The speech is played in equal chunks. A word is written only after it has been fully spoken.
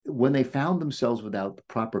when they found themselves without the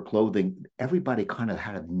proper clothing, everybody kind of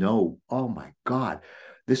had to know, oh my God,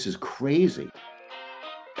 this is crazy.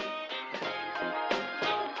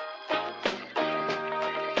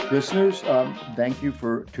 Listeners, thank you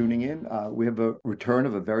for tuning in. We have a return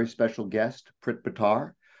of a very special guest, Prit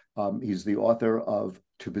Buttar. He's the author of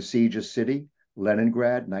To Besiege a City,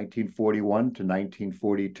 Leningrad, 1941 to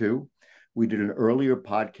 1942. We did an earlier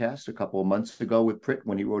podcast a couple of months ago with Prit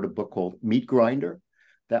when he wrote a book called Meat Grinder.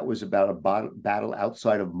 That was about a battle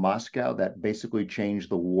outside of Moscow that basically changed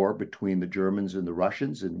the war between the Germans and the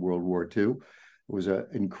Russians in World War II. It was an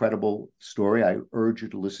incredible story. I urge you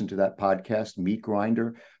to listen to that podcast, Meat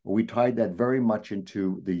Grinder. We tied that very much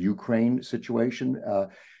into the Ukraine situation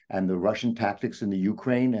and the Russian tactics in the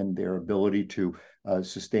Ukraine and their ability to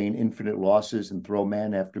sustain infinite losses and throw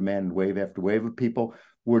man after man and wave after wave of people.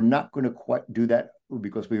 We're not going to quite do that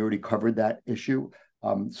because we already covered that issue.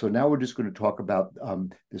 So now we're just going to talk about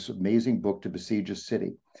this amazing book, To Besiege a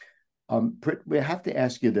City. Prit, we have to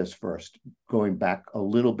ask you this first, going back a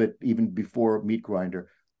little bit, even before Meat Grinder.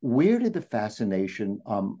 Where did the fascination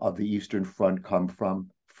of the Eastern Front come from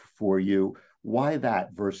for you? Why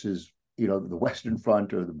that versus, the Western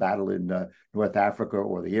Front or the battle in North Africa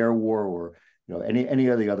or the Air War or, any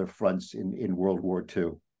of the other fronts in World War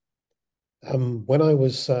II? When I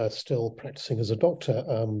was still practicing as a doctor,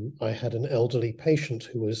 I had an elderly patient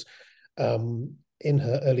who was in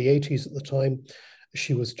her early 80s at the time.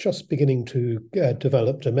 She was just beginning to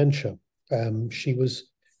develop dementia. She was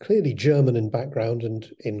clearly German in background, and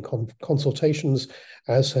in consultations,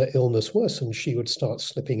 as her illness worsened, she would start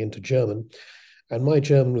slipping into German. And my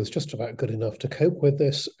German was just about good enough to cope with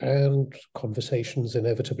this, and conversations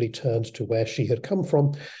inevitably turned to where she had come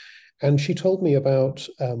from. And she told me about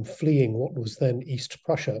fleeing what was then East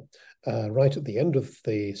Prussia, right at the end of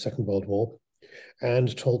the Second World War,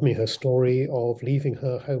 and told me her story of leaving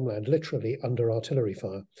her homeland literally under artillery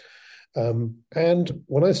fire. And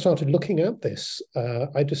when I started looking at this,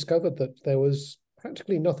 I discovered that there was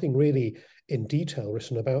practically nothing really in detail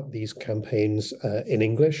written about these campaigns in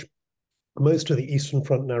English. Most of the Eastern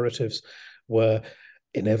Front narratives were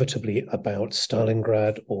inevitably about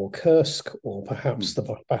Stalingrad or Kursk or perhaps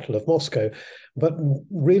the Battle of Moscow. But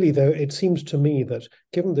really, though, it seems to me that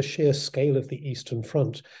given the sheer scale of the Eastern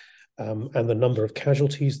Front, and the number of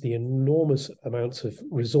casualties, the enormous amounts of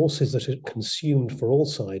resources that it consumed for all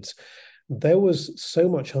sides, there was so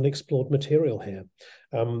much unexplored material here.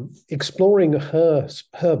 Exploring her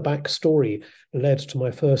backstory led to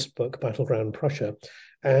my first book, Battleground Prussia.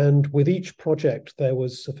 And with each project, there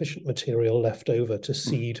was sufficient material left over to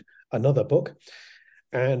seed another book.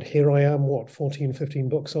 And here I am, 14, 15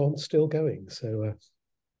 books on, still going. So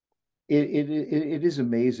It is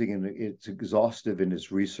amazing, and it's exhaustive in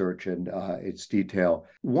its research and its detail.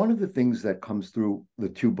 One of the things that comes through the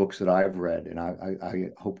two books that I've read, and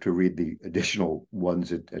I hope to read the additional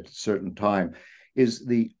ones at a certain time, is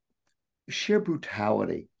the sheer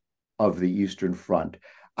brutality of the Eastern Front.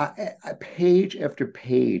 Page after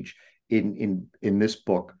page in this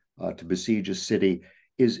book, To Besiege a City,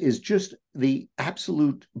 is just the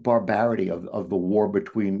absolute barbarity of the war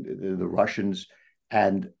between the Russians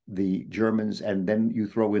and the Germans, and then you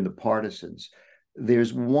throw in the partisans.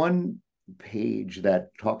 There's one page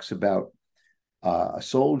that talks about a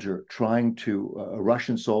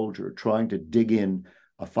Russian soldier trying to dig in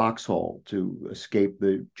a foxhole to escape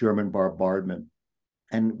the German bombardment.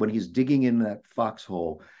 And when he's digging in that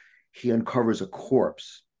foxhole, he uncovers a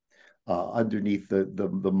corpse underneath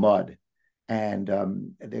the mud. And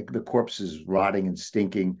the corpse is rotting and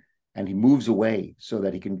stinking. And he moves away so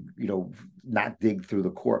that he can, not dig through the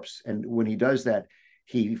corpse. And when he does that,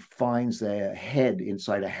 he finds the head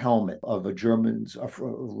inside a helmet of a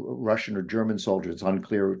Russian or German soldier. It's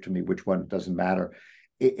unclear to me which one. It doesn't matter.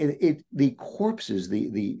 The corpses,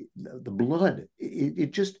 the blood,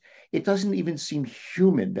 it doesn't even seem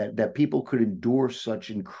human that people could endure such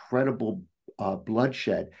incredible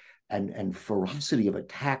bloodshed and ferocity of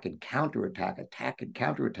attack and counterattack, attack and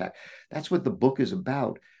counterattack. That's what the book is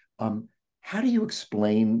about. How do you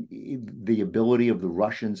explain the ability of the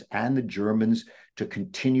Russians and the Germans to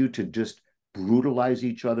continue to just brutalize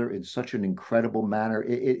each other in such an incredible manner?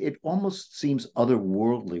 It almost seems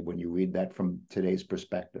otherworldly when you read that from today's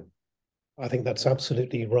perspective. I think that's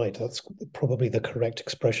absolutely right. That's probably the correct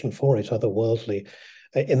expression for it, otherworldly.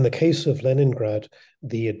 In the case of Leningrad,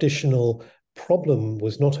 the additional problem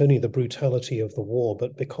was not only the brutality of the war,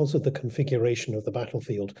 but because of the configuration of the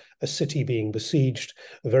battlefield, a city being besieged,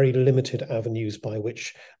 very limited avenues by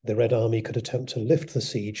which the Red Army could attempt to lift the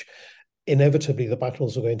siege. Inevitably, the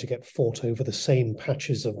battles were going to get fought over the same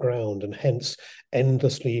patches of ground, and hence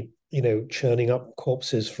endlessly churning up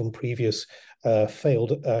corpses from previous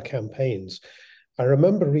failed campaigns. I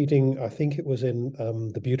remember reading, I think it was in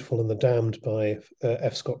The Beautiful and the Damned by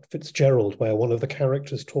F. Scott Fitzgerald, where one of the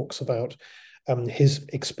characters talks about his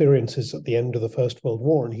experiences at the end of the First World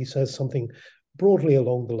War. And he says something broadly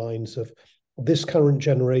along the lines of, this current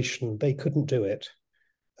generation, they couldn't do it.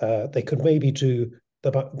 They could maybe do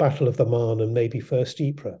the Battle of the Marne and maybe First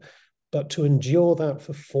Ypres. But to endure that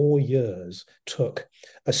for 4 years took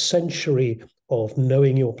a century of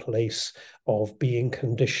knowing your place, of being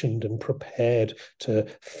conditioned and prepared to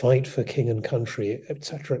fight for king and country,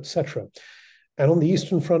 etc., etc. And on the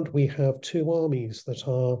Eastern Front, we have two armies that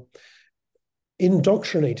are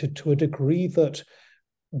indoctrinated to a degree that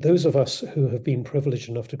those of us who have been privileged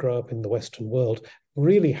enough to grow up in the Western world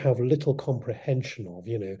really have little comprehension of,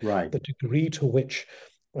 Right. the degree to which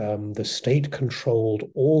the state controlled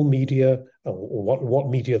all media, or what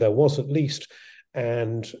media there was at least,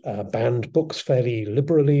 and banned books fairly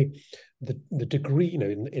liberally. The degree,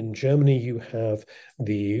 in Germany, you have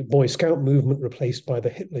the Boy Scout movement replaced by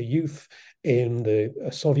the Hitler Youth. In the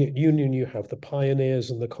Soviet Union, you have the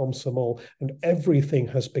pioneers and the Komsomol, and everything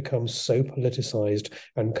has become so politicized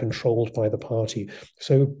and controlled by the party.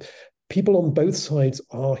 So people on both sides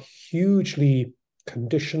are hugely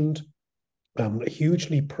conditioned,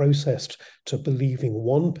 hugely processed to believing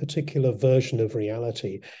one particular version of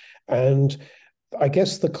reality. And I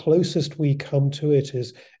guess the closest we come to it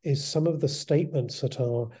is some of the statements that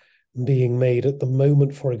are being made at the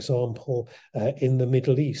moment, for example, in the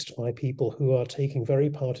Middle East by people who are taking very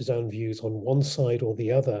partisan views on one side or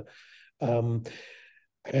the other. And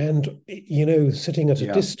sitting at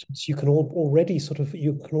a distance, you can already find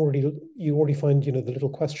the little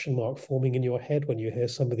question mark forming in your head when you hear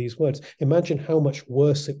some of these words. Imagine how much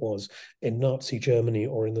worse it was in Nazi Germany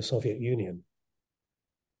or in the Soviet Union.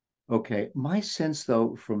 Okay, my sense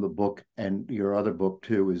though from the book and your other book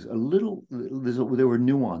too is there were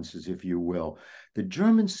nuances, if you will. The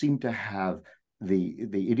Germans seem to have the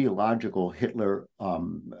ideological Hitler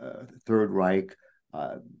Third Reich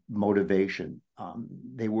motivation.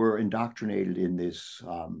 They were indoctrinated in this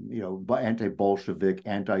anti-Bolshevik,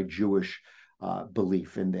 anti-Jewish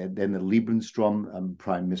belief, and then the Lebensraum, I'm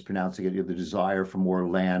probably mispronouncing it, the desire for more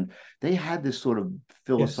land. They had this sort of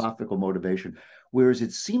philosophical motivation. Whereas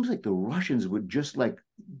it seems like the Russians were just like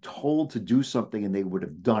told to do something and they would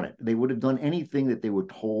have done it. They would have done anything that they were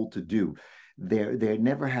told to do. They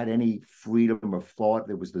never had any freedom of thought.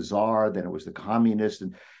 There was the Tsar, then it was the communists,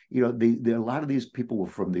 and a lot of these people were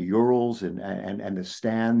from the Urals and the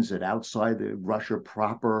stands and outside the Russia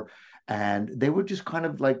proper, and they were just kind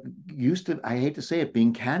of like used to, I hate to say it,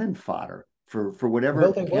 being cannon fodder for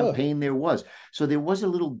whatever campaign there was. So there was a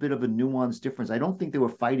little bit of a nuanced difference. I don't think they were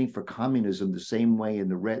fighting for communism the same way on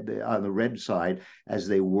the red side as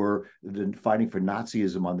they were fighting for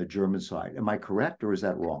Nazism on the German side. Am I correct, or is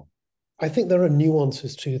that wrong? I think there are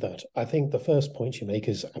nuances to that. I think the first point you make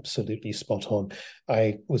is absolutely spot on.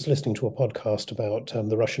 I was listening to a podcast about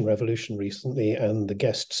the Russian Revolution recently, and the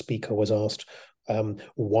guest speaker was asked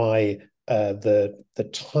why the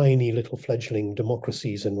tiny little fledgling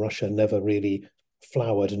democracies in Russia never really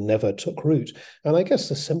flowered and never took root. And I guess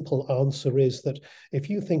the simple answer is that if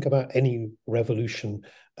you think about any revolution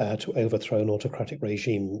to overthrow an autocratic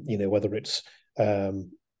regime, whether it's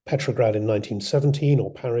Petrograd in 1917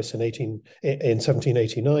 or Paris in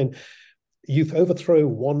 1789, you overthrow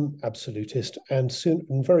one absolutist, and soon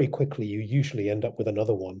and very quickly you usually end up with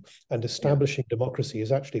another one. And establishing democracy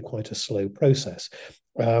is actually quite a slow process.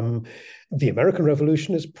 The American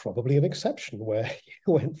Revolution is probably an exception, where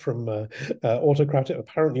you went from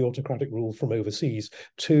apparently autocratic rule from overseas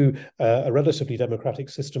to a relatively democratic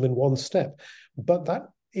system in one step. But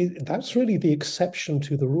that's really the exception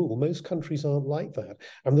to the rule. Most countries aren't like that.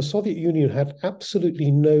 And the Soviet Union had absolutely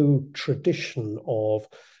no tradition of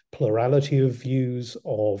plurality of views,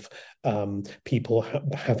 of people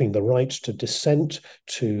having the right to dissent,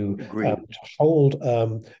 to hold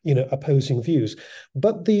opposing views.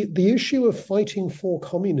 But the issue of fighting for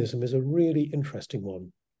communism is a really interesting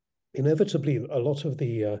one. Inevitably, a lot of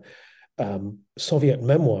the Soviet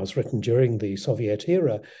memoirs written during the Soviet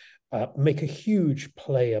era make a huge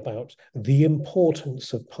play about the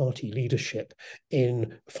importance of party leadership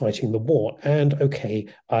in fighting the war. And okay,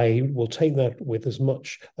 I will take that with as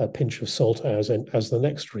much a pinch of salt as the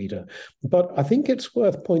next reader. But I think it's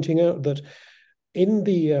worth pointing out that in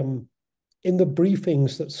the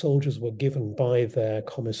briefings that soldiers were given by their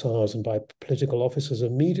commissars and by political officers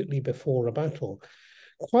immediately before a battle,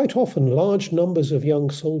 quite often large numbers of young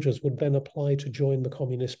soldiers would then apply to join the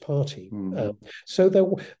Communist Party. So there,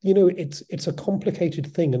 it's a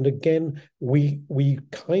complicated thing. And again, we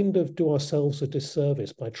kind of do ourselves a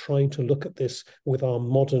disservice by trying to look at this with our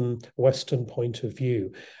modern Western point of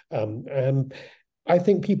view. And I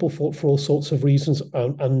think people fought for all sorts of reasons.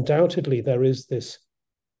 Undoubtedly, there is this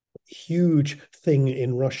huge thing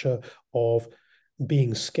in Russia of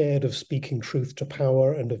being scared of speaking truth to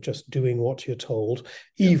power and of just doing what you're told.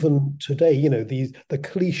 Even today, the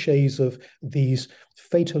cliches of these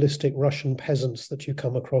fatalistic Russian peasants that you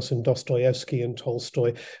come across in Dostoevsky and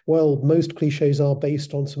Tolstoy, well, most cliches are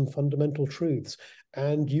based on some fundamental truths.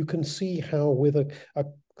 And you can see how with a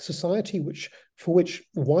society for which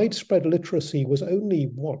widespread literacy was only,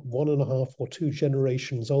 1.5 or 2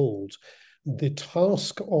 generations old, the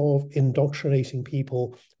task of indoctrinating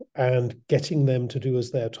people and getting them to do as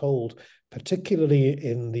they're told, particularly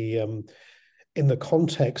in the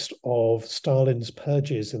context of Stalin's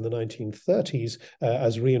purges in the 1930s,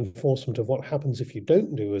 as reinforcement of what happens if you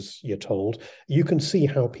don't do as you're told, you can see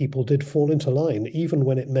how people did fall into line, even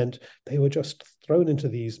when it meant they were just thrown into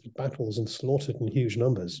these battles and slaughtered in huge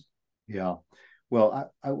numbers. Yeah.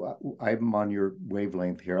 Well, I'm on your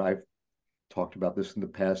wavelength here. I've talked about this in the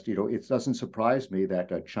past. It doesn't surprise me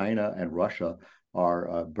that China and Russia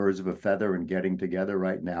are birds of a feather and getting together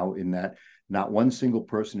right now, in that not one single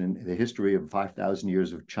person in the history of 5,000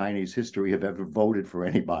 years of Chinese history have ever voted for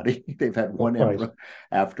anybody. They've had one emperor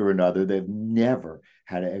after another. They've never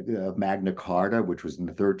had a Magna Carta, which was in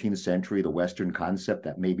the 13th century, the Western concept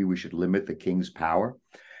that maybe we should limit the king's power.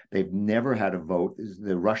 They've never had a vote.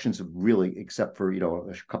 The Russians have really, except for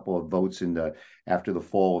a couple of votes after the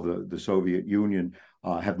fall of the Soviet Union,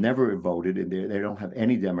 have never voted, and they don't have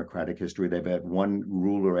any democratic history. They've had one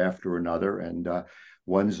ruler after another, and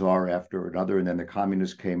one czar after another, and then the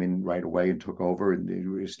communists came in right away and took over, and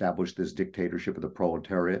they established this dictatorship of the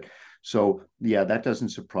proletariat. So yeah, that doesn't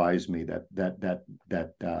surprise me that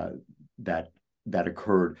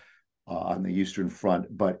occurred on the Eastern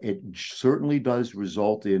Front, but it certainly does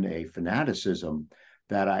result in a fanaticism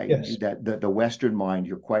that the Western mind,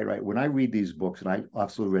 you're quite right. When I read these books, and I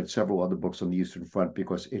also read several other books on the Eastern Front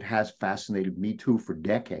because it has fascinated me too for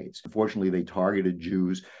decades. Unfortunately, they targeted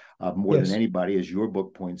Jews more than anybody, as your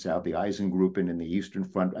book points out. The Eisengruppen in the Eastern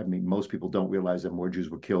Front. I mean, most people don't realize that more Jews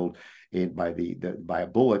were killed by a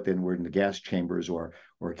bullet than were in the gas chambers or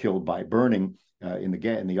killed by burning in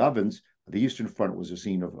the ovens. The Eastern Front was a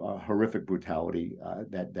scene of horrific brutality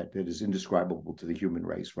that is indescribable to the human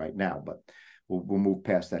race right now. But we'll move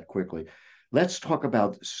past that quickly. Let's talk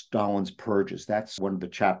about Stalin's purges. That's one of the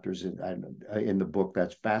chapters in the book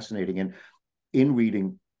that's fascinating. And in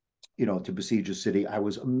reading, To Besiege a City, I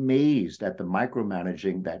was amazed at the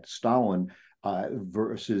micromanaging that Stalin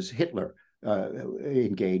versus Hitler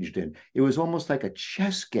engaged in. It was almost like a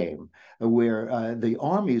chess game where the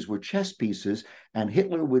armies were chess pieces, and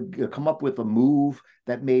Hitler would come up with a move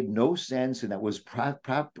that made no sense and that was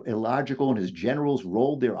illogical, and his generals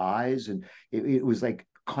rolled their eyes, and it was like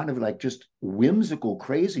kind of like just whimsical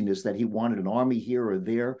craziness that he wanted an army here or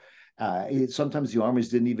there. Sometimes the armies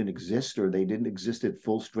didn't even exist, or they didn't exist at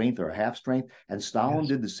full strength or half strength. And Stalin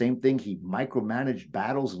did the same thing. He micromanaged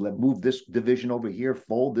battles. Let's move this division over here,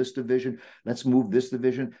 fold this division. Let's move this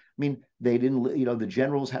division. I mean, they didn't, the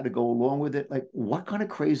generals had to go along with it. Like, what kind of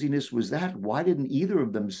craziness was that? Why didn't either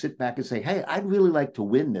of them sit back and say, hey, I'd really like to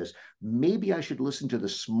win this. Maybe I should listen to the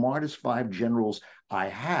smartest 5 generals I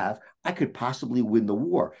have. I could possibly win the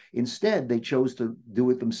war. Instead, they chose to do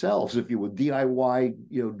it themselves, if you would, DIY,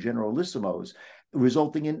 generalissimos,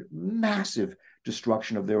 resulting in massive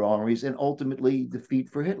destruction of their armies and ultimately defeat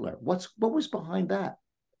for Hitler. What was behind that?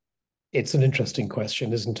 It's an interesting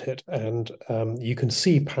question, isn't it? And you can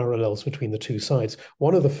see parallels between the two sides.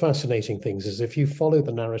 One of the fascinating things is if you follow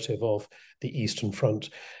the narrative of the Eastern Front,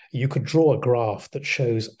 you could draw a graph that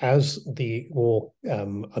shows as the war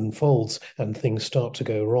unfolds and things start to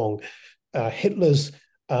go wrong, Hitler's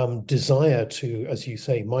desire to, as you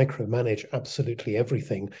say, micromanage absolutely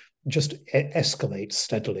everything just escalates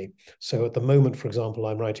steadily. So at the moment, for example,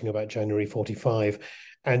 I'm writing about January 45,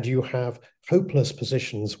 and you have hopeless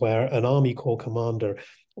positions where an Army Corps commander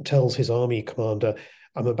tells his army commander,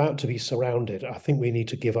 I'm about to be surrounded. I think we need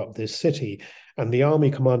to give up this city. And the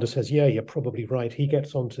army commander says, yeah, you're probably right. He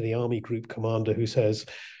gets on to the army group commander who says,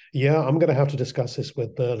 yeah, I'm going to have to discuss this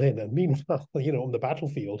with Berlin. And meanwhile, on the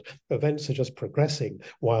battlefield, events are just progressing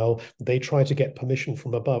while they try to get permission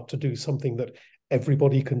from above to do something that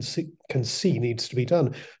everybody can see needs to be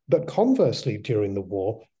done. But conversely, during the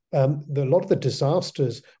war, a lot of the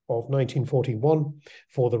disasters of 1941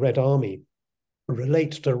 for the Red Army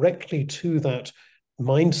relate directly to that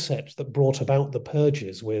mindset that brought about the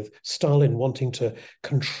purges, with Stalin wanting to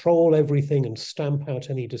control everything and stamp out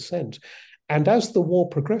any dissent. And as the war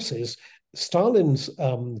progresses, Stalin's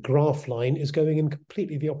graph line is going in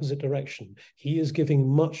completely the opposite direction. He is giving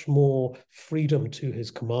much more freedom to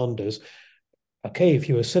his commanders. Okay, if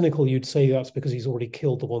you were cynical, you'd say that's because he's already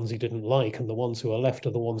killed the ones he didn't like, and the ones who are left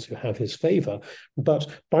are the ones who have his favor. But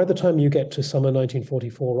by the time you get to summer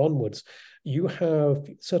 1944 onwards, you have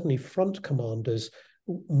certainly front commanders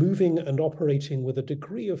moving and operating with a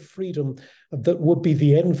degree of freedom that would be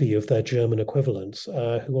the envy of their German equivalents,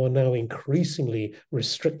 who are now increasingly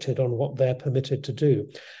restricted on what they're permitted to do.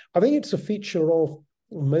 I think it's a feature of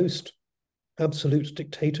most absolute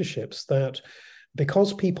dictatorships that,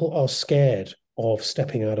 because people are scared of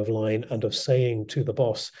stepping out of line and of saying to the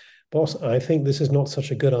boss, I think this is not such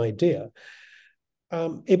a good idea,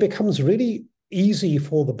 it becomes really easy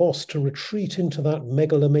for the boss to retreat into that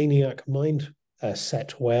megalomaniac mind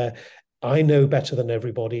set where I know better than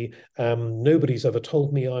everybody. Nobody's ever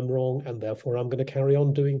told me I'm wrong, and therefore I'm going to carry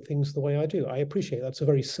on doing things the way I do. I appreciate that's a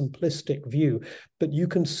very simplistic view, but you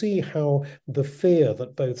can see how the fear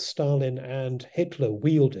that both Stalin and Hitler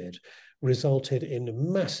wielded resulted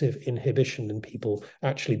in massive inhibition in people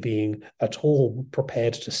actually being at all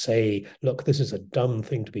prepared to say, look, this is a dumb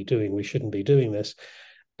thing to be doing. We shouldn't be doing this.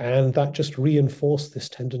 And that just reinforced this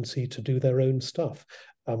tendency to do their own stuff.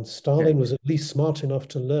 Stalin was at least smart enough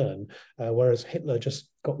to learn, whereas Hitler just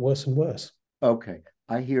got worse and worse. Okay,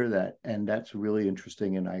 I hear that, and that's really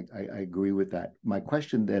interesting, and I agree with that. My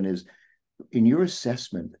question then is, in your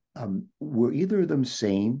assessment, were either of them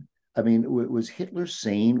sane? I mean, was Hitler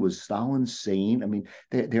sane? Was Stalin sane? I mean,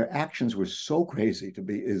 their actions were so crazy to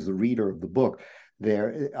be, as the reader of the book.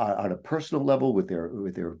 They're on a personal level with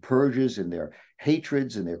their purges and their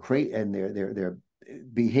hatreds and their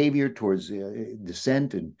behavior towards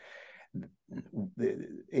dissent, and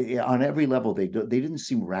on every level they didn't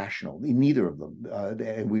seem rational, neither of them,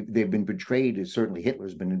 and they've been portrayed, certainly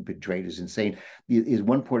Hitler's been portrayed as insane. Is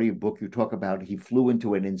one part of your book you talk about he flew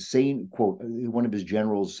into an insane, quote, one of his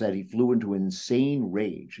generals said he flew into an insane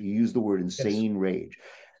rage. You use the word insane rage.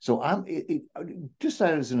 So just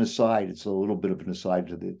as an aside, it's a little bit of an aside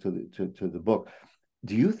to the book.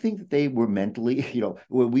 Do you think that they were mentally,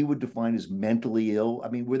 what we would define as mentally ill? I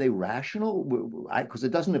mean, were they rational? Because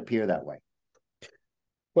it doesn't appear that way.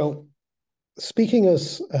 Well, speaking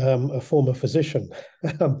as a former physician,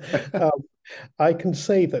 I can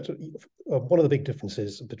say that one of the big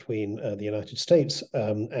differences between the United States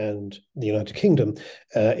and the United Kingdom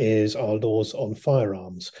is our laws on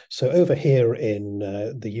firearms. So over here in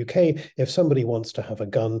the UK, if somebody wants to have a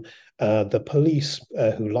gun, the police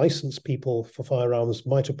who license people for firearms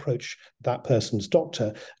might approach that person's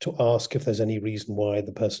doctor to ask if there's any reason why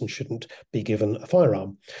the person shouldn't be given a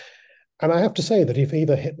firearm. And I have to say that if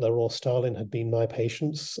either Hitler or Stalin had been my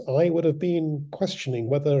patients, I would have been questioning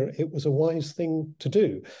whether it was a wise thing to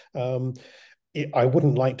do. I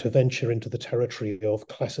wouldn't like to venture into the territory of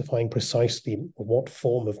classifying precisely what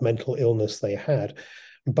form of mental illness they had,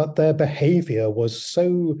 but their behavior was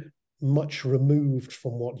so much removed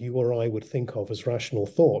from what you or I would think of as rational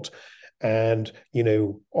thought, and,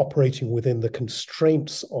 operating within the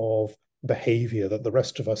constraints of behavior that the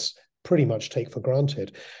rest of us pretty much take for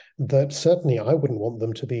granted, that certainly I wouldn't want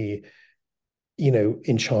them to be,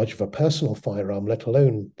 in charge of a personal firearm, let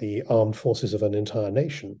alone the armed forces of an entire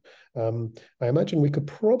nation. I imagine we could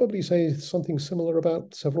probably say something similar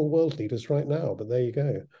about several world leaders right now, but there you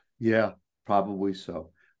go. Yeah, probably so.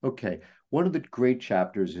 Okay. One of the great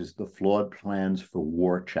chapters is the flawed plans for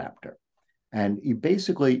war chapter. And you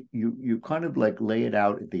basically, you kind of like lay it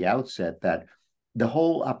out at the outset that the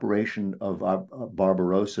whole operation of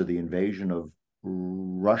Barbarossa, the invasion of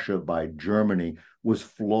Russia by Germany, was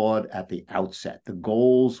flawed at the outset. The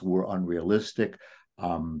goals were unrealistic.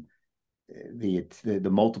 The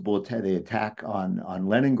attack on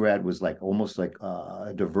Leningrad was almost like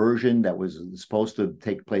a diversion that was supposed to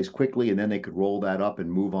take place quickly, and then they could roll that up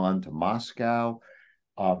and move on to Moscow.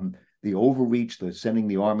 The overreach, the sending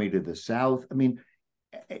the army to the south. I mean,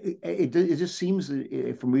 it just seems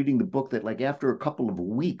from reading the book that after a couple of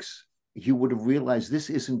weeks, you would have realized this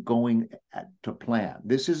isn't going to plan.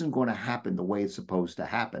 This isn't going to happen the way it's supposed to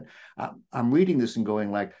happen. I'm reading this and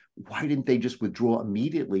going why didn't they just withdraw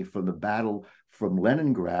immediately from the battle from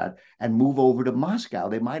Leningrad and move over to Moscow?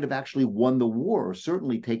 They might have actually won the war, or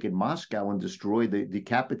certainly taken Moscow and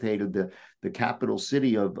decapitated the capital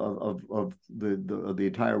city of the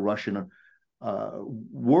entire Russian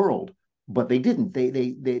world. but they didn't.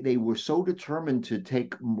 They were so determined to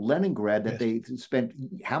take Leningrad that Yes. they spent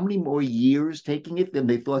how many more years taking it than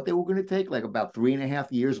they thought they were going to take? Like about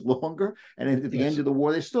 3.5 years longer. And at the end Yes. of the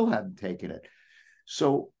war, they still hadn't taken it.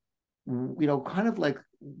 So, kind of like,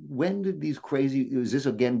 when did these crazy, is this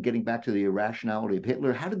again getting back to the irrationality of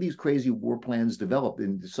Hitler? How did these crazy war plans develop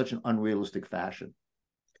in such an unrealistic fashion?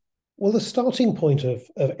 Well, the starting point of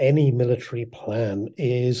any military plan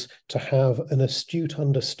is to have an astute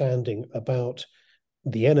understanding about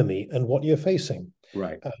the enemy and what you're facing.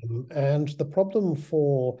 Right. And the problem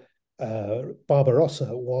for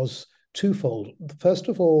Barbarossa was twofold. First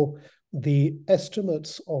of all, the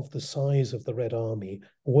estimates of the size of the Red Army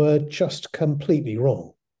were just completely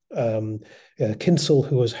wrong. Kinsel,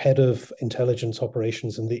 who was head of intelligence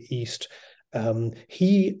operations in the East,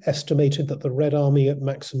 he estimated that the Red Army at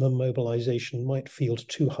maximum mobilization might field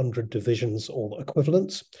 200 divisions or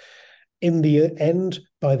equivalents. In the end,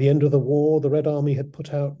 by the end of the war, the Red Army had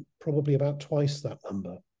put out probably about twice that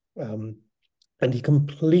number. And he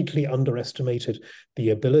completely underestimated the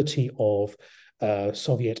ability of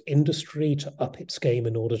Soviet industry to up its game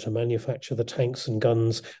in order to manufacture the tanks and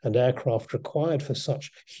guns and aircraft required for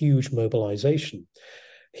such huge mobilization.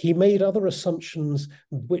 He made other assumptions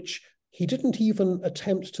which he didn't even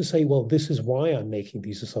attempt to say, well, this is why I'm making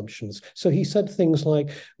these assumptions. So he said things like,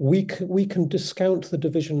 we can discount the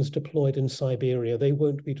divisions deployed in Siberia. They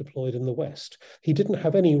won't be deployed in the West. He didn't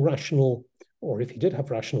have any rational, or if he did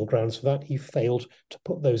have rational grounds for that, he failed to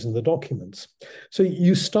put those in the documents. So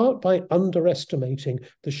you start by underestimating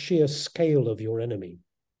the sheer scale of your enemy.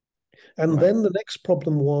 And Right. then the next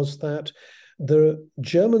problem was that the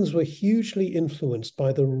Germans were hugely influenced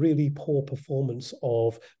by the really poor performance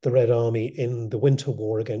of the Red Army in the Winter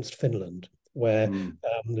War against Finland, where Mm.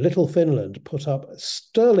 little Finland put up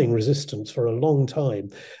sterling resistance for a long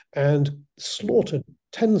time and slaughtered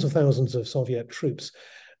tens of thousands of Soviet troops.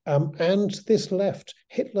 And this left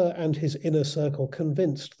Hitler and his inner circle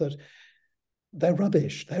convinced that they're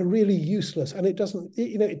rubbish. They're really useless. And it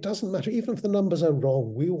doesn't matter. Even if the numbers are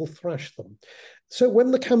wrong, we will thrash them. So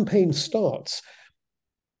when the campaign starts,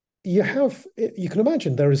 you can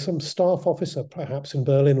imagine there is some staff officer, perhaps in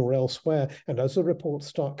Berlin or elsewhere, and as the reports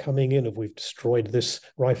start coming in of we've destroyed this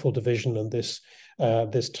rifle division and this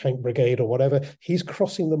tank brigade or whatever, he's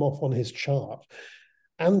crossing them off on his chart.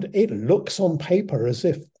 And it looks on paper as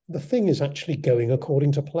if the thing is actually going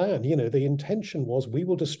according to plan. The intention was we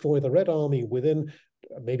will destroy the Red Army within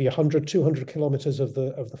maybe 100, 200 kilometers of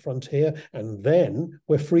the frontier, and then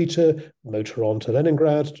we're free to motor on to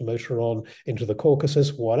Leningrad, to motor on into the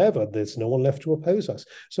Caucasus, whatever. There's no one left to oppose us.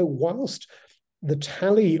 So whilst the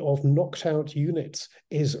tally of knocked out units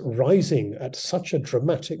is rising at such a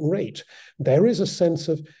dramatic rate, there is a sense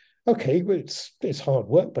of, okay, it's hard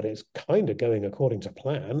work, but it's kind of going according to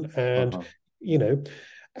plan. And, Uh-huh.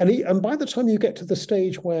 and by the time you get to the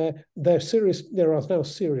stage where there are now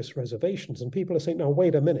serious reservations, and people are saying, now,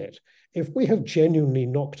 wait a minute, if we have genuinely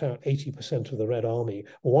knocked out 80% of the Red Army,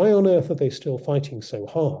 why on earth are they still fighting so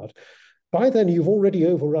hard? By then, you've already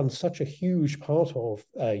overrun such a huge part of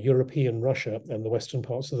European Russia and the western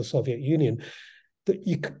parts of the Soviet Union that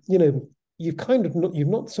you've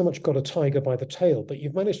not so much got a tiger by the tail, but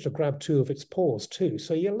you've managed to grab two of its paws too.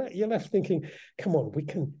 So you're left thinking, come on,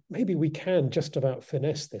 maybe we can just about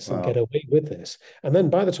finesse this and get Wow. away with this. And then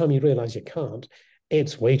by the time you realize you can't,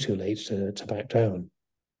 it's way too late to back down.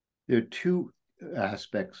 There are two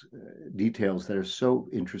aspects, details that are so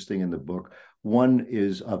interesting in the book. One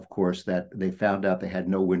is, of course, that they found out they had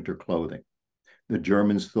no winter clothing. The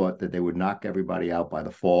Germans thought that they would knock everybody out by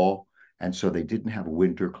the fall, and so they didn't have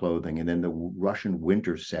winter clothing. And then the Russian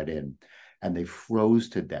winter set in, and they froze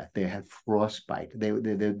to death. They had frostbite.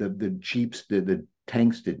 The jeeps, the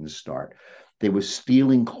tanks didn't start. They were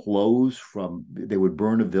stealing clothes from. They would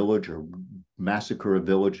burn a village or massacre a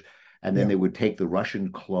village, and then Yeah. they would take the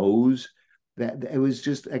Russian clothes. That it was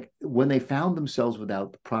just like when they found themselves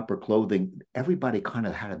without the proper clothing, everybody kind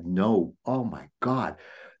of had to know, oh my God,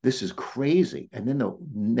 this is crazy. And then the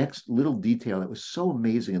next little detail that was so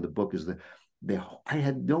amazing in the book is that I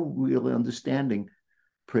had no real understanding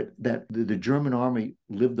that the German army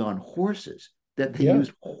lived on horses, that they Yeah.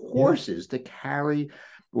 used Yeah. horses to carry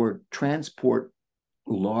or transport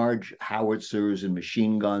large howitzers and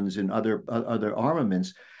machine guns and other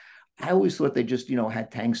armaments. I always thought they just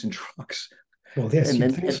had tanks and trucks, Well, yes, and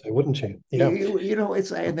you'd then think so, wouldn't you? Yeah.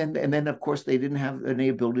 it's and then of course they didn't have any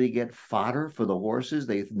ability to get fodder for the horses.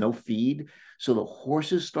 They had no feed, so the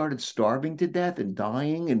horses started starving to death and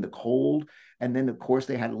dying in the cold. And then of course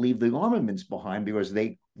they had to leave the armaments behind because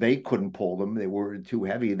they couldn't pull them. They were too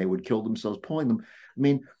heavy and they would kill themselves pulling them. I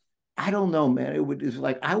mean, I don't know, man. It's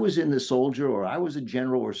like I was in the soldier or I was a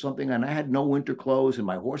general or something, and I had no winter clothes, and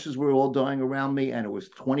my horses were all dying around me, and it was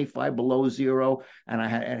 25 below zero, and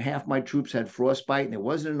half my troops had frostbite, and there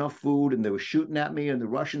wasn't enough food, and they were shooting at me, and the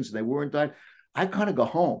Russians, and they weren't dying. I kind of go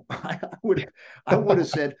home. I would have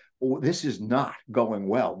said, oh, this is not going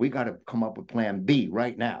well. We got to come up with plan B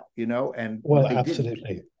right now, and Well, but they didn't.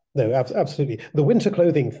 absolutely. No, absolutely. The winter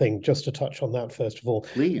clothing thing, just to touch on that first of all,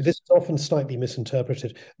 this Please. is often slightly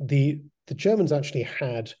misinterpreted. The Germans actually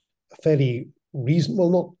had fairly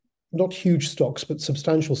reasonable, not huge stocks, but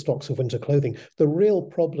substantial stocks of winter clothing. The real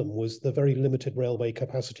problem was the very limited railway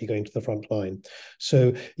capacity going to the front line.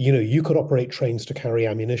 So, you could operate trains to carry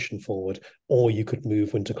ammunition forward, or you could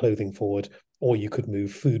move winter clothing forward, or you could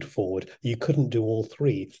move food forward. You couldn't do all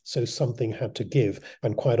three. So something had to give.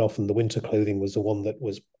 And quite often the winter clothing was the one that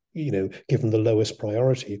was, given the lowest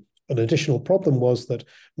priority. An additional problem was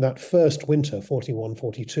that first winter, 41,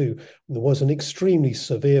 42, there was an extremely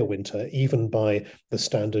severe winter, even by the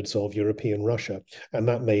standards of European Russia, and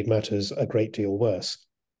that made matters a great deal worse.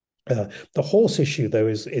 The horse issue, though,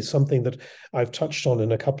 is something that I've touched on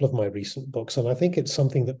in a couple of my recent books, and I think it's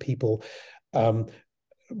something that people um,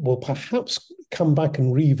 will perhaps come back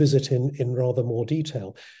and revisit in rather more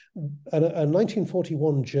detail. A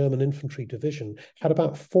 1941 German infantry division had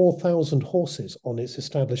about 4,000 horses on its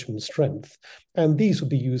establishment strength, and these would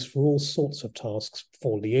be used for all sorts of tasks,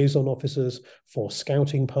 for liaison officers, for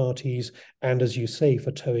scouting parties, and, as you say,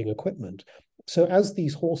 for towing equipment. So as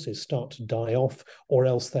these horses start to die off, or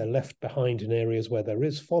else they're left behind in areas where there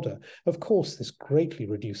is fodder, of course, this greatly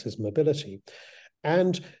reduces mobility.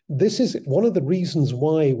 And this is one of the reasons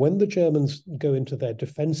why, when the Germans go into their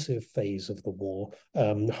defensive phase of the war,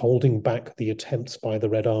 holding back the attempts by the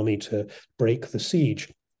Red Army to break the siege,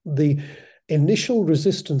 the initial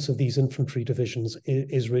resistance of these infantry divisions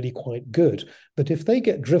is really quite good. But if they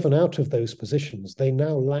get driven out of those positions, they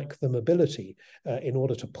now lack the mobility in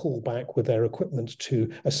order to pull back with their equipment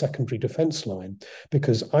to a secondary defense line,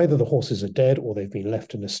 because either the horses are dead or they've been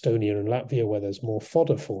left in Estonia and Latvia where there's more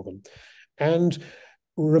fodder for them. And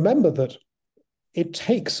remember that it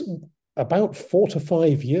takes about 4 to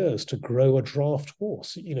 5 years to grow a draft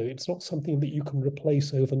horse. It's not something that you can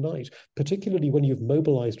replace overnight, particularly when you've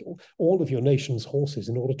mobilized all of your nation's horses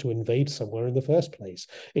in order to invade somewhere in the first place.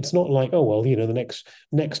 It's not like, oh, well, the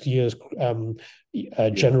next year's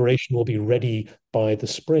generation will be ready by the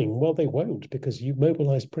spring. Well, they won't, because you've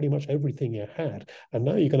mobilized pretty much everything you had, and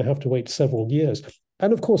now you're going to have to wait several years.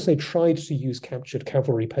 And of course, they tried to use captured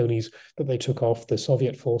cavalry ponies that they took off the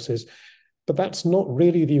Soviet forces, but that's not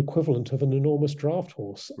really the equivalent of an enormous draft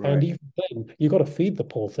horse. Right. And even then, you've got to feed the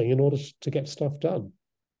poor thing in order to get stuff done.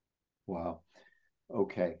 Wow.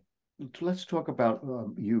 Okay. Let's talk about,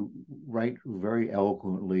 you write very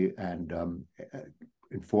eloquently and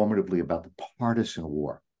informatively about the partisan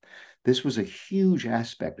war. This was a huge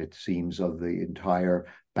aspect, it seems, of the entire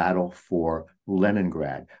battle for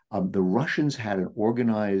Leningrad. The Russians had an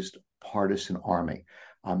organized partisan army.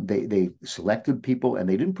 They selected people, and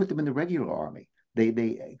they didn't put them in the regular army.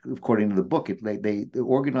 They according to the book, they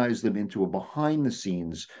organized them into a behind the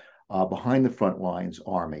scenes, behind the front lines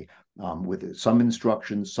army, with some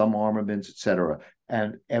instructions, some armaments, etc.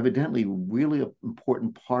 And evidently, really an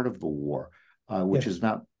important part of the war, which is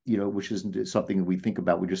not, which isn't something we think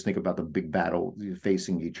about. We just think about the big battle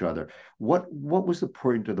facing each other. What was the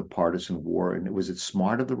point of the partisan war, and was it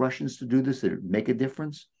smart of the Russians to do this? Did it make a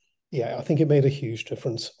difference? Yeah, I think it made a huge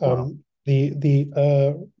difference. Wow.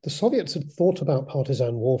 The Soviets had thought about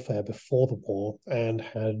partisan warfare before the war and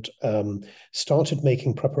had started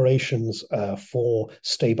making preparations for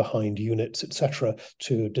stay-behind units, etc.,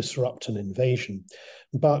 to disrupt an invasion.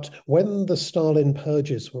 But when the Stalin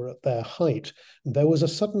purges were at their height, there was a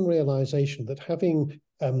sudden realization that having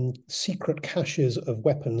secret caches of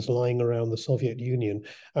weapons lying around the Soviet Union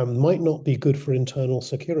might not be good for internal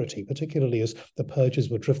security, particularly as the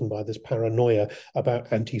purges were driven by this paranoia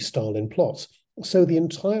about anti-Stalin plots. So the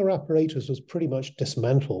entire apparatus was pretty much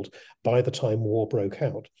dismantled by the time war broke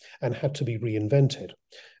out and had to be reinvented.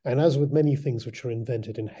 And as with many things which are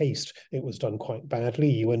invented in haste, it was done quite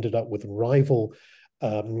badly. You ended up with rival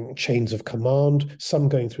chains of command, some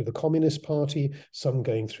going through the Communist Party, some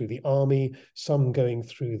going through the army, some going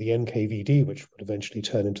through the NKVD, which would eventually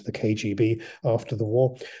turn into the KGB after the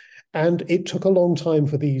war. And it took a long time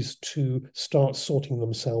for these to start sorting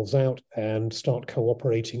themselves out and start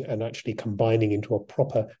cooperating and actually combining into a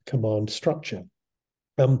proper command structure.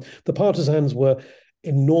 The partisans were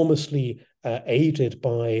enormously aided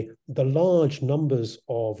by the large numbers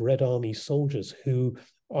of Red Army soldiers who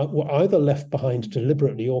were either left behind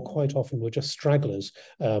deliberately or quite often were just stragglers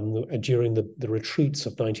during the retreats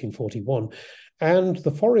of 1941. And the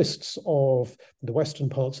forests of the western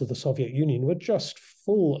parts of the Soviet Union were just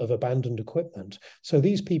full of abandoned equipment. So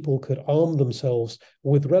these people could arm themselves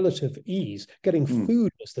with relative ease. Getting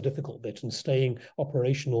food was the difficult bit, and staying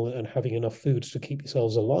operational and having enough food to keep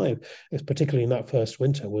yourselves alive, particularly in that first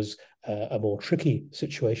winter, was a more tricky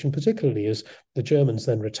situation, particularly as the Germans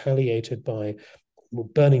then retaliated by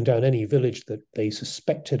burning down any village that they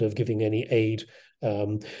suspected of giving any aid.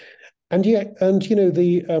 And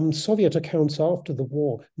the Soviet accounts after the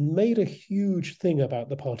war made a huge thing about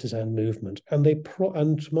the partisan movement, and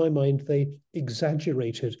and to my mind, they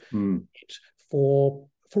exaggerated it for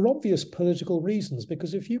obvious political reasons.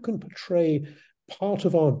 Because if you can portray part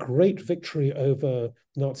of our great victory over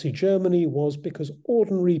Nazi Germany was because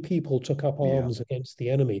ordinary people took up arms against the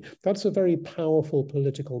enemy, that's a very powerful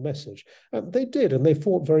political message. And they did, and they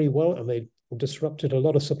fought very well, and they disrupted a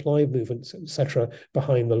lot of supply movements, etc.,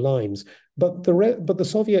 behind the lines. But the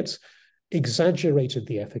Soviets exaggerated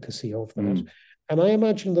the efficacy of that. And I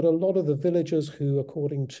imagine that a lot of the villagers who,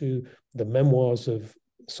 according to the memoirs of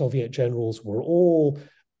Soviet generals, were all,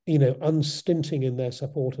 unstinting in their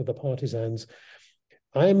support of the partisans.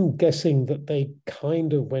 I'm guessing that they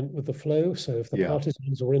kind of went with the flow. So if the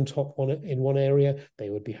partisans were in one area, they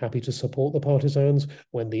would be happy to support the partisans.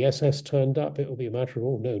 When the SS turned up, it would be a matter of,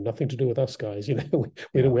 oh no, nothing to do with us, guys. We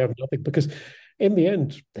have nothing, because in the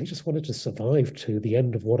end, they just wanted to survive to the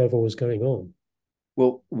end of whatever was going on.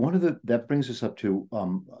 Well, that brings us up to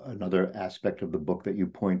another aspect of the book that you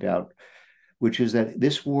point out, which is that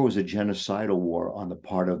this war was a genocidal war on the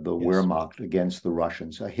part of the Wehrmacht against the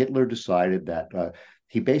Russians. Hitler decided that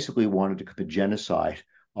he basically wanted to commit genocide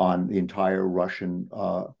on the entire Russian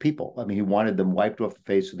people. I mean, he wanted them wiped off the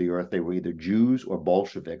face of the earth. They were either Jews or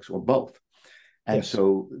Bolsheviks or both. And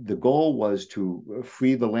so the goal was to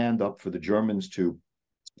free the land up for the Germans to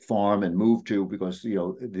farm and move to, because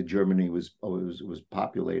the Germany was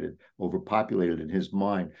overpopulated in his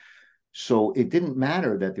mind. So it didn't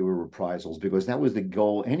matter that there were reprisals, because that was the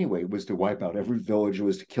goal anyway, was to wipe out every village,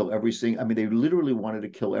 was to kill every single. I mean, they literally wanted to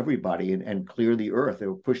kill everybody and clear the earth. They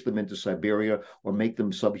would push them into Siberia or make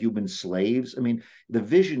them subhuman slaves. I mean, the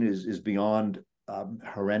vision is beyond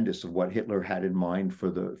horrendous of what Hitler had in mind for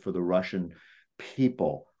the Russian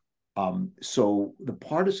people. So the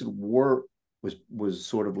partisan war was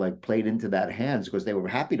sort of like played into that hands, because they were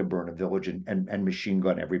happy to burn a village and machine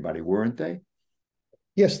gun everybody, weren't they?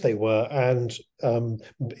 Yes, they were. And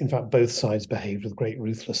in fact, both sides behaved with great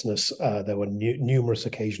ruthlessness. There were numerous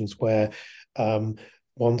occasions where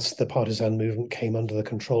once the partisan movement came under the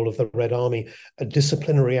control of the Red Army, a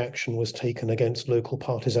disciplinary action was taken against local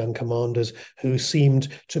partisan commanders who seemed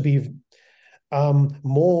to be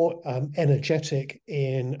more energetic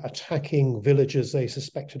in attacking villages they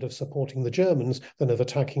suspected of supporting the Germans than of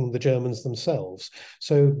attacking the Germans themselves.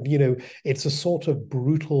 So, it's a sort of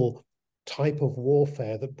brutal type of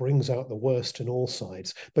warfare that brings out the worst in all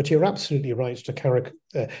sides. But you're absolutely right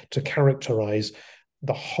to characterize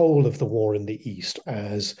the whole of the war in the East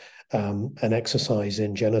as an exercise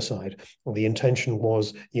in genocide. Well, the intention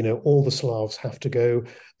was, all the Slavs have to go.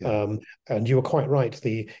 And you were quite right.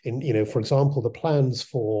 For example, the plans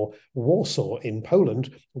for Warsaw in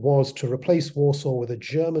Poland was to replace Warsaw with a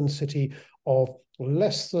German city of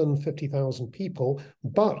less than 50,000 people,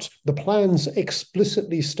 but the plans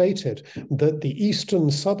explicitly stated that the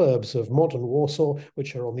eastern suburbs of modern Warsaw,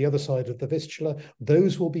 which are on the other side of the Vistula,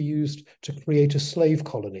 those will be used to create a slave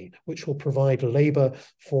colony, which will provide labor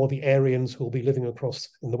for the Aryans who will be living across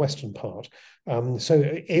in the western part. So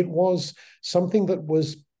it was something that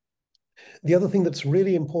was. The other thing that's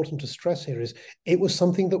really important to stress here is it was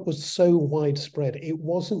something that was so widespread. It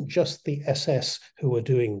wasn't just the SS who were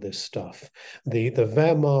doing this stuff. The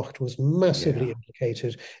Wehrmacht was massively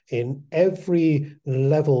implicated in every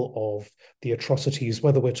level of the atrocities,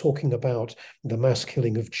 whether we're talking about the mass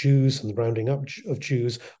killing of Jews and the rounding up of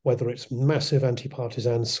Jews, whether it's massive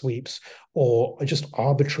anti-partisan sweeps or just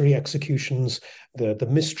arbitrary executions, the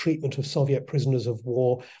mistreatment of Soviet prisoners of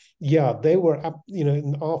war. Yeah, they were,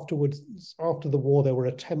 afterwards, after the war, there were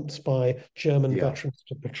attempts by German veterans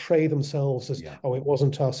to portray themselves as, oh, it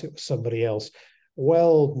wasn't us, it was somebody else.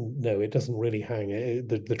 Well, no, it doesn't really hang.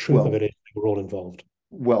 The truth of it is they were all involved.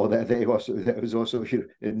 Well, that was also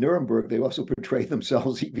in Nuremberg. They also portrayed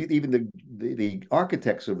themselves. Even the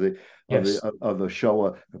architects of the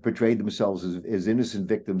Shoah portrayed themselves as innocent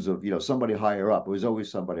victims of somebody higher up. It was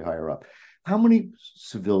always somebody higher up. How many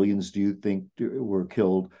civilians do you think were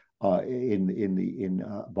killed in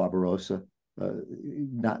Barbarossa?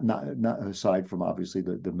 Not aside from obviously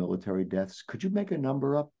the military deaths. Could you make a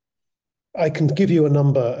number up? I can give you a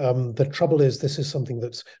number. The trouble is, this is something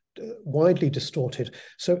that's widely distorted.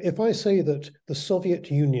 So if I say that the Soviet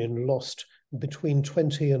Union lost between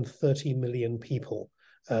 20 and 30 million people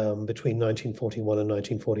between 1941 and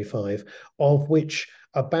 1945, of which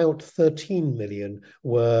about 13 million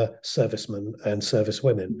were servicemen and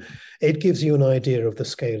servicewomen, it gives you an idea of the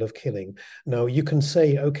scale of killing. Now, you can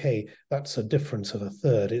say, okay, that's a difference of a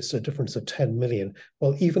third, it's a difference of 10 million.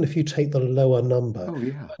 Well, even if you take the lower number, Oh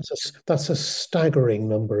yeah. that's a staggering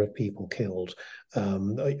number of people killed.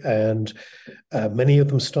 And many of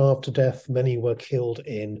them starved to death. Many were killed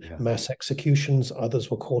in Yeah. mass executions.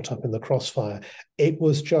 Others were caught up in the crossfire. It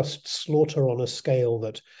was just slaughter on a scale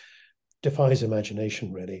that defies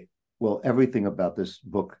imagination, really. Well, everything about this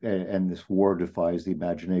book and this war defies the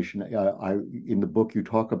imagination. In the book you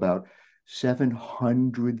talk about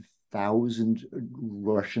 700,000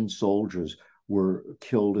 Russian soldiers were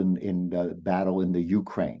killed in battle in the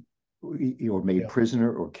Ukraine, or made Yeah.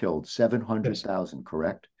 prisoner or killed. Yes. 700,000,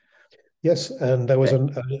 correct? Yes, and there was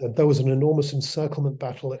an enormous encirclement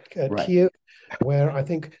battle at Right. Kiev, where I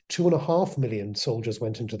think 2.5 million soldiers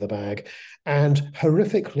went into the bag, and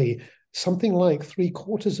horrifically, something like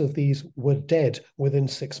three-quarters of these were dead within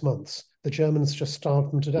 6 months. The Germans just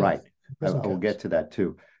starved them to death Right. in I prison will camps. get to that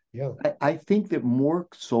too. Yeah. I think that more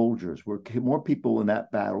soldiers were more people in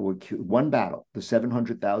that battle were one battle, the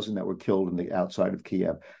 700,000 that were killed in the outside of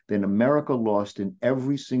Kiev, than America lost in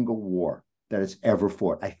every single war that it's ever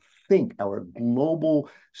fought. I think our global,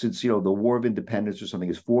 since the War of Independence or something,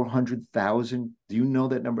 is 400,000. Do you know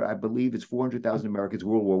that number? I believe it's 400,000 Americans.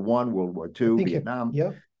 World War One, World War I Two, think it, Vietnam, yeah,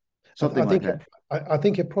 I something like think that. I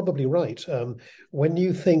think you're probably right. When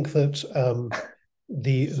you think that So,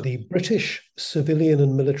 the British civilian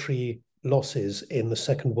and military losses in the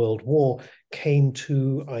Second World War came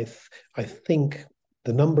to, I think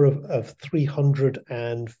the number of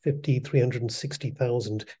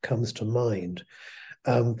 360,000 comes to mind.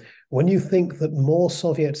 When you think that more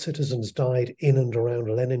Soviet citizens died in and around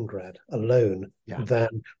Leningrad alone yeah,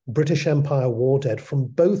 than British Empire war dead from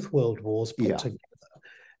both world wars put yeah, together,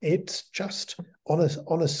 it's just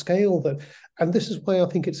on a scale that, and this is why I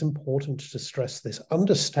think it's important to stress this.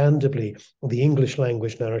 Understandably, the English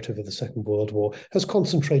language narrative of the Second World War has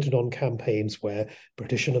concentrated on campaigns where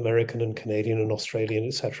British and American and Canadian and Australian,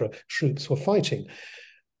 etc., troops were fighting.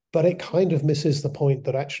 But it kind of misses the point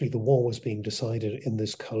that actually the war was being decided in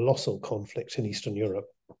this colossal conflict in Eastern Europe.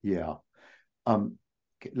 yeah. Um,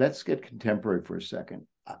 let's get contemporary for a second.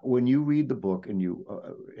 When you read the book and you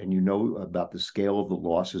know about the scale of the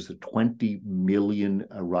losses, the 20 million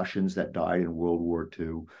Russians that died in World War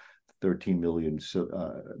II, 13 million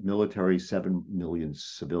military, 7 million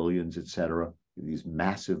civilians, etc. These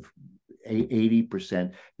massive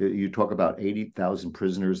 80%. You talk about 80,000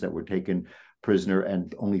 prisoners that were taken prisoner,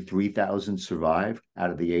 and only 3,000 survived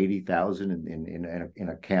out of the 80,000 in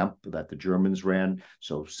a camp that the Germans ran.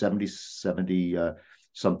 So 70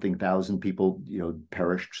 something thousand people,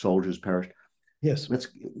 perished, soldiers perished. Yes, Let's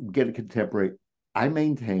get a contemporary. I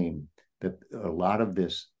maintain that a lot of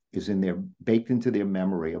this is baked into their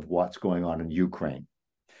memory of what's going on in Ukraine.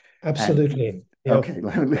 And absolutely. Yeah, okay,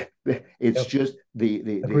 it's yeah, just the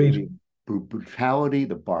agreed. brutality,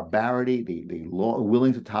 the barbarity, the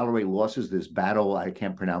willing to tolerate losses. This battle I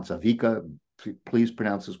can't pronounce. Avika, please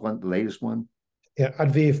pronounce this one, the latest one. Yeah,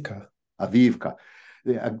 Adviivka. Avivka.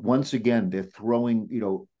 Once again, they're throwing,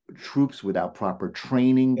 troops without proper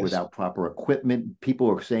training, Yes. without proper equipment. People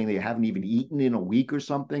are saying they haven't even eaten in a week or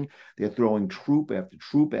something. They're throwing troop after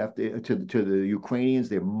troop after to the Ukrainians.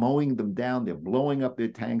 They're mowing them down. They're blowing up their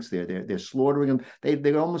tanks. They're slaughtering them.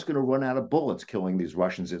 They're almost going to run out of bullets killing these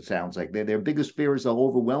Russians. It sounds like their biggest fear is they'll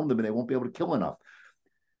overwhelm them and they won't be able to kill enough.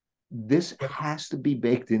 This Yep. has to be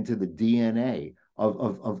baked into the DNA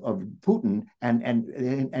of Putin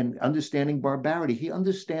and understanding barbarity. He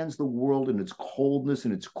understands the world and its coldness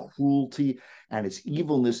and its cruelty and its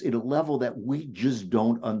evilness at a level that we just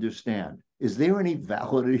don't understand. Is there any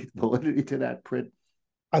validity to that, Prit?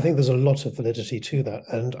 I think there's a lot of validity to that.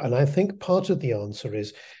 And I think part of the answer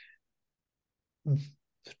is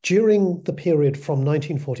during the period from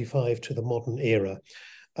 1945 to the modern era,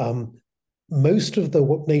 um, most of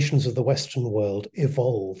the nations of the Western world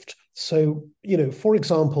evolved. So, for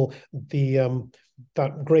example,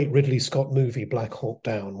 that great Ridley Scott movie Black Hawk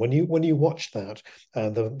Down. When you watch that,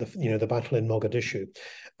 the battle in Mogadishu,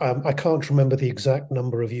 I can't remember the exact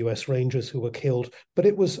number of U.S. Rangers who were killed, but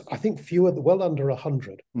it was, I think, well under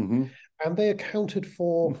 100, Mm-hmm. and they accounted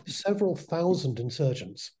for several thousand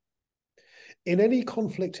insurgents. in any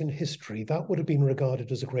conflict in history, that would have been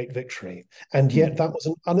regarded as a great victory. And Mm, yet that was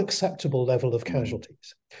an unacceptable level of mm,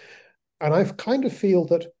 casualties. And I kind of feel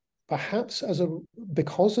that perhaps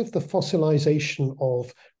because of the fossilization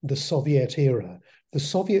of the Soviet era, the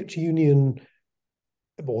Soviet Union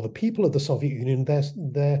or the people of the Soviet Union,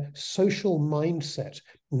 their social mindset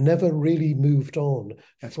never really moved on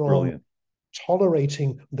that's from brilliant.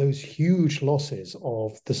 tolerating those huge losses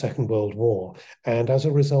of the Second World War. And as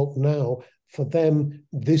a result, now for them,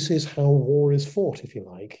 this is how war is fought, if you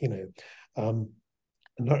like,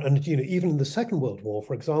 and even in the Second World War,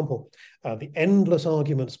 for example, the endless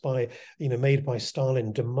arguments made by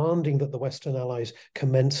Stalin demanding that the Western Allies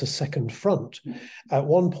commence a second front. At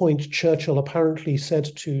one point, Churchill apparently said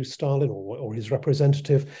to Stalin or his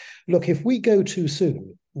representative, "Look, if we go too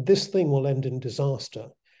soon, this thing will end in disaster,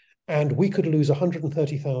 and we could lose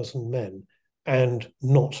 130,000 men and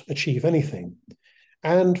not achieve anything."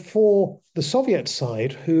 And for the Soviet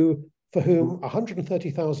side, for whom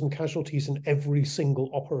 130,000 casualties in every single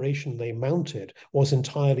operation they mounted was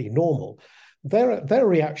entirely normal, their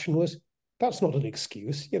reaction was, "That's not an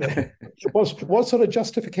excuse, what sort of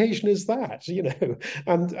justification is that,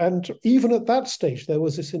 And even at that stage, there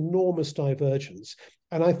was this enormous divergence,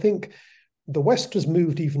 and I think the West has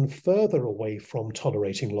moved even further away from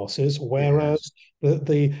tolerating losses, Yes. whereas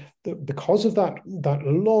because of that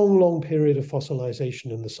long period of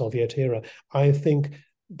fossilization in the Soviet era, I think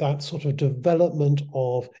that sort of development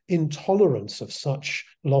of intolerance of such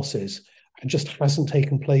losses just hasn't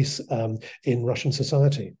taken place in Russian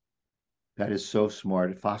society. That is so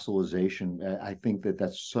smart. Fossilization. I think that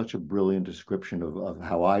that's such a brilliant description of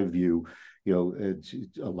how I view, it's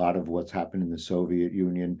a lot of what's happened in the Soviet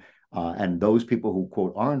Union. And those people who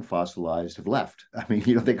quote aren't fossilized have left. I mean,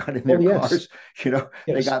 they got in Oh, their yes. cars,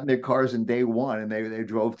 they Yes. got in their cars in day one, and they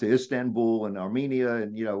drove to Istanbul and Armenia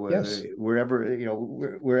and Yes. wherever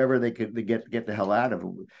wherever they get the hell out of it.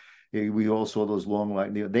 We all saw those long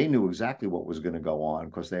lines. They knew exactly what was going to go on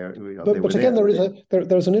because they But were again, there.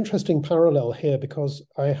 there's an interesting parallel here because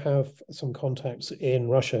I have some contacts in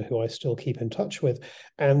Russia who I still keep in touch with,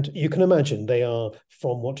 and you can imagine they are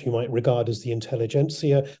from what you might regard as the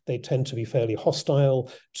intelligentsia. They tend to be fairly hostile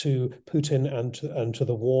to Putin and to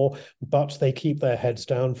the war, but they keep their heads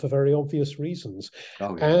down for very obvious reasons.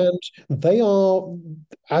 Oh yeah. And they are,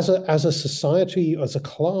 as a society, as a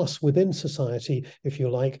class within society, if you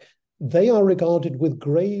like, they are regarded with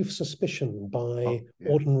grave suspicion by Oh yeah.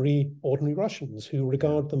 ordinary Russians who Yeah.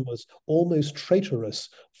 regard them as almost traitorous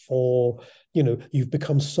for, you've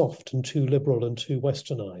become soft and too liberal and too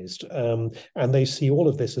westernized. And they see all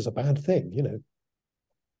of this as a bad thing.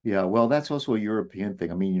 Yeah, well, that's also a European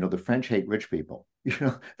thing. I mean, the French hate rich people.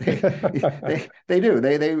 They do.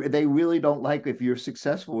 They really don't like if you're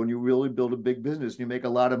successful and you really build a big business and you make a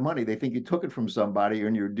lot of money. They think you took it from somebody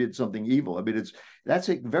and you did something evil. I mean, that's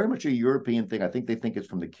very much a European thing. I think they think it's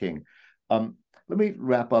from the king. Let me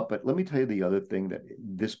wrap up, but let me tell you the other thing that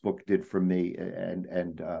this book did for me, in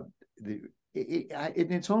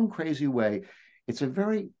its own crazy way, it's a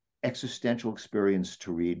very existential experience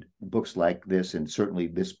to read books like this, and certainly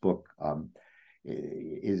this book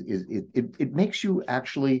it makes you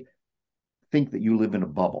actually think that you live in a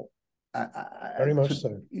bubble. Very much To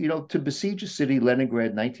so. to Besiege a City,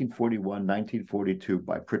 Leningrad, 1941, 1942,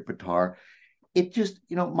 by Prit Buttar. It just,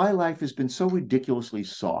 my life has been so ridiculously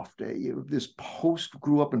soft. This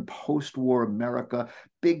grew up in post-war America,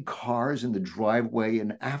 big cars in the driveway,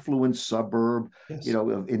 an affluent suburb, Yes.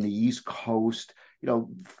 in the East Coast,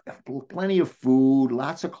 plenty of food,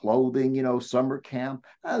 lots of clothing, summer camp,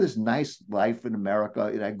 this nice life in America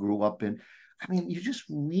that I grew up in. I mean, you just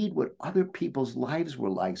read what other people's lives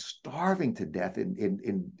were like, starving to death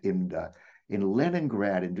in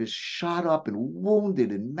Leningrad and just shot up and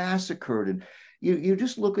wounded and massacred. And you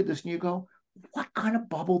just look at this and you go, what kind of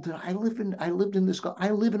bubble did I live in? I lived in this,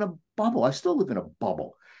 I live in a bubble. I still live in a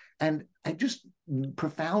bubble. And it just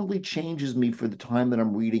profoundly changes me for the time that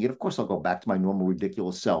I'm reading it. Of course, I'll go back to my normal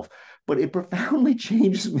ridiculous self, but it profoundly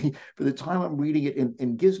changes me for the time I'm reading it,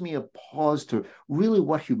 and gives me a pause to really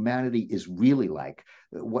what humanity is really like,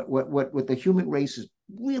 what the human race is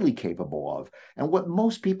really capable of, and what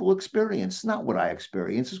most people experience. Not what I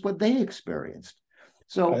experienced, is what they experienced.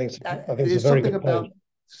 So I think it's a there's very good point.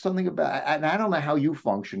 something about, and I don't know how you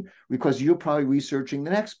function because you're probably researching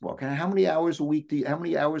the next book. And how many hours a week do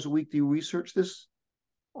you research this?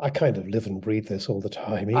 I kind of live and breathe this all the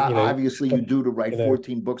time. You know, Obviously, you do to write you know,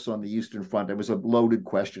 14 books on the Eastern Front. It was a loaded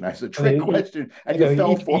question. It's a I trick mean, question, and you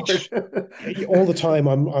fell for it. all the time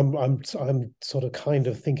I'm sort of kind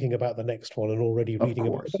of thinking about the next one and already Of reading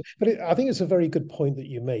about it. course. But I think it's a very good point that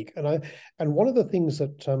you make, and one of the things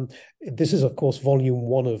that this is, of course, volume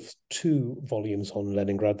one of two volumes on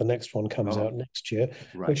Leningrad. The next one comes Oh, out next year,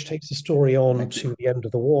 right. which takes the story on Thank you. to the end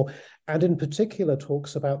of the war, and in particular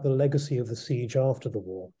talks about the legacy of the siege after the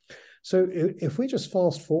war. So if we just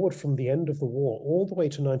fast forward from the end of the war all the way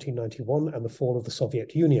to 1991 and the fall of the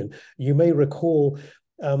Soviet Union, you may recall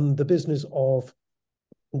the business of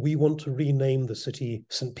we want to rename the city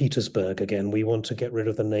St. Petersburg again. We want to get rid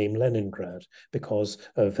of the name Leningrad because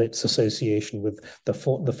of its association with the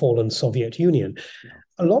fallen Soviet Union. Yeah.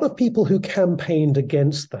 A lot of people who campaigned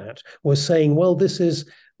against that were saying, well, this is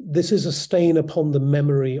a stain upon the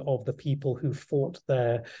memory of the people who fought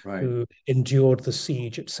there, Right. who endured the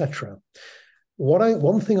siege, etc.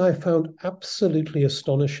 One thing I found absolutely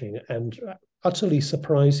astonishing and utterly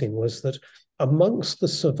surprising was that amongst the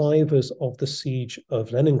survivors of the siege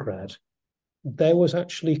of Leningrad, there was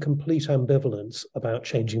actually complete ambivalence about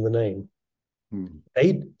changing the name. Hmm.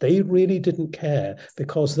 They really didn't care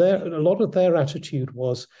because a lot of their attitude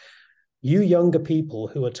was, you younger people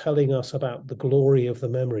who are telling us about the glory of the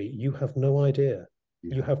memory, you have no idea.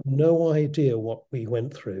 You Yeah. have no idea what we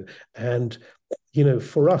went through. And, you know,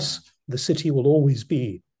 for us, the city will always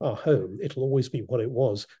be our home. It'll always be what it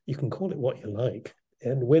was. You can call it what you like.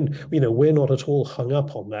 And when, you know, we're not at all hung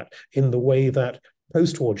up on that in the way that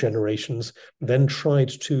post-war generations then tried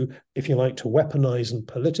to, if you like, to weaponize and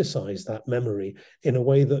politicize that memory in a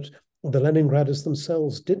way that the Leningraders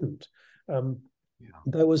themselves didn't. Yeah.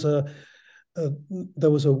 There was a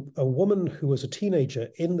woman who was a teenager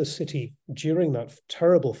in the city during that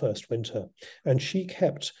terrible first winter, and she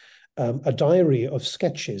kept a diary of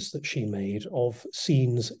sketches that she made of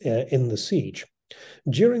scenes in the siege.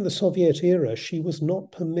 During the Soviet era, she was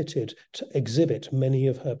not permitted to exhibit many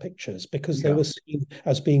of her pictures because they Yeah. were seen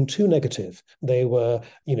as being too negative. They were,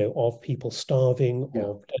 you know, of people starving, Yeah.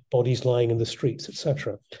 of dead bodies lying in the streets,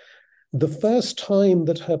 etc. The first time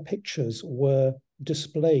that her pictures were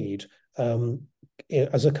displayed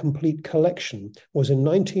as a complete collection was in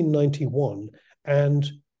 1991,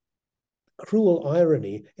 and cruel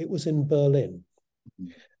irony, it was in Berlin.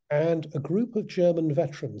 And a group of German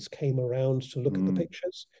veterans came around to look at the Mm.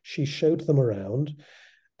 pictures. She showed them around,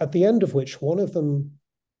 at the end of which one of them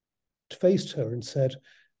faced her and said,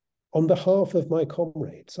 on behalf of my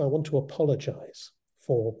comrades, I want to apologize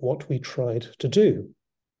for what we tried to do.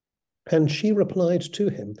 And she replied to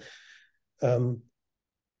him, um,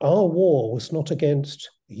 our war was not against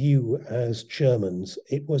you as Germans,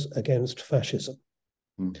 it was against fascism.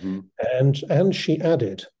 Mm-hmm. And she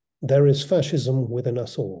added, there is fascism within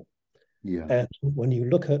us all. Yeah. And when you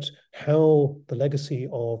look at how the legacy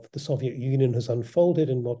of the Soviet Union has unfolded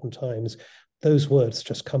in modern times, those words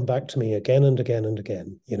just come back to me again and again and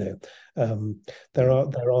again. You know, Yeah.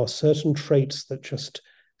 there are certain traits that just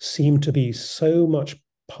seem to be so much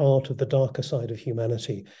part of the darker side of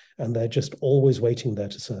humanity, and they're just always waiting there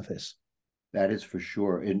to surface. That is for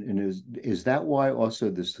sure. And is that why also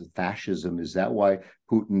this fascism? Is that why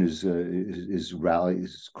Putin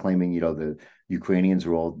is claiming, you know, the Ukrainians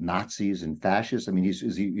are all Nazis and fascists? I mean, is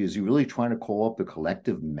he really trying to call up the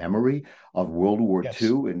collective memory of World War Yes.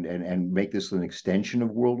 II and make this an extension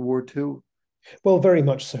of World War II? Well, very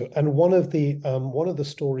much so. And one of the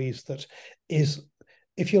stories that is,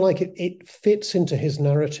 if you like, it fits into his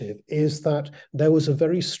narrative is that there was a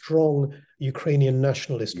very strong Ukrainian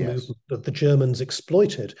nationalist Yes. movement that the Germans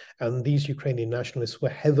exploited, and these Ukrainian nationalists were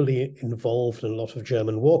heavily involved in a lot of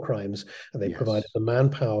German war crimes, and they provided Yes. the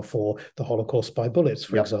manpower for the Holocaust by bullets,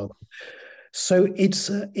 for Yep. example. So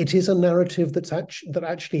it is a narrative that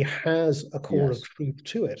actually has a core of Yes. truth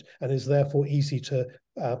to it and is therefore easy to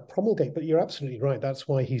promulgate. But you're absolutely right. That's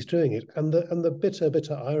why he's doing it. And the bitter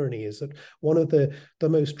irony is that one of the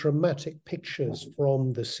most dramatic pictures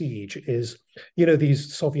from the siege is, you know,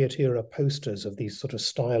 these Soviet era posters of these sort of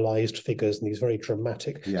stylized figures and these very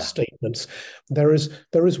dramatic Yeah. statements. There is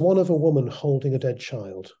one of a woman holding a dead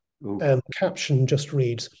child, Oof. and the caption just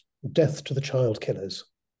reads, "Death to the child killers."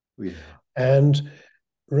 Yeah. And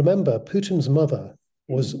remember, Putin's mother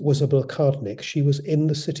was a Balkadnik. She was in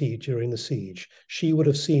the city during the siege. She would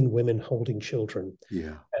have seen women holding children.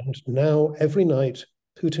 Yeah. And now every night,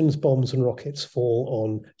 Putin's bombs and rockets fall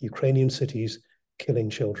on Ukrainian cities, killing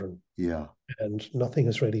children. Yeah. And nothing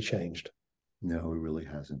has really changed. No, it really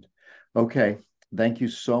hasn't. Okay. Thank you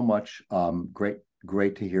so much.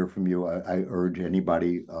 Great to hear from you. I urge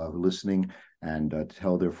anybody listening and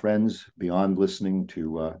tell their friends beyond listening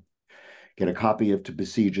to get a copy of To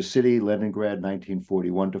Besiege a City, Leningrad,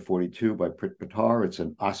 1941 to 42 by Prit Buttar. It's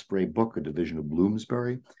an Osprey book, a division of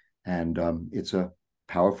Bloomsbury, and it's a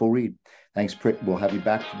powerful read. Thanks, Prit. We'll have you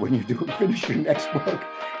back when you do finish your next book.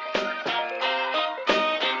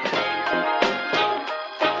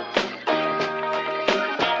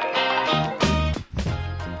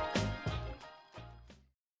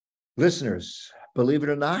 Listeners, believe it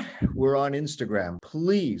or not, we're on Instagram.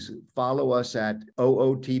 Please follow us at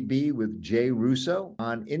OOTB with Jay Russo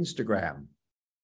on Instagram.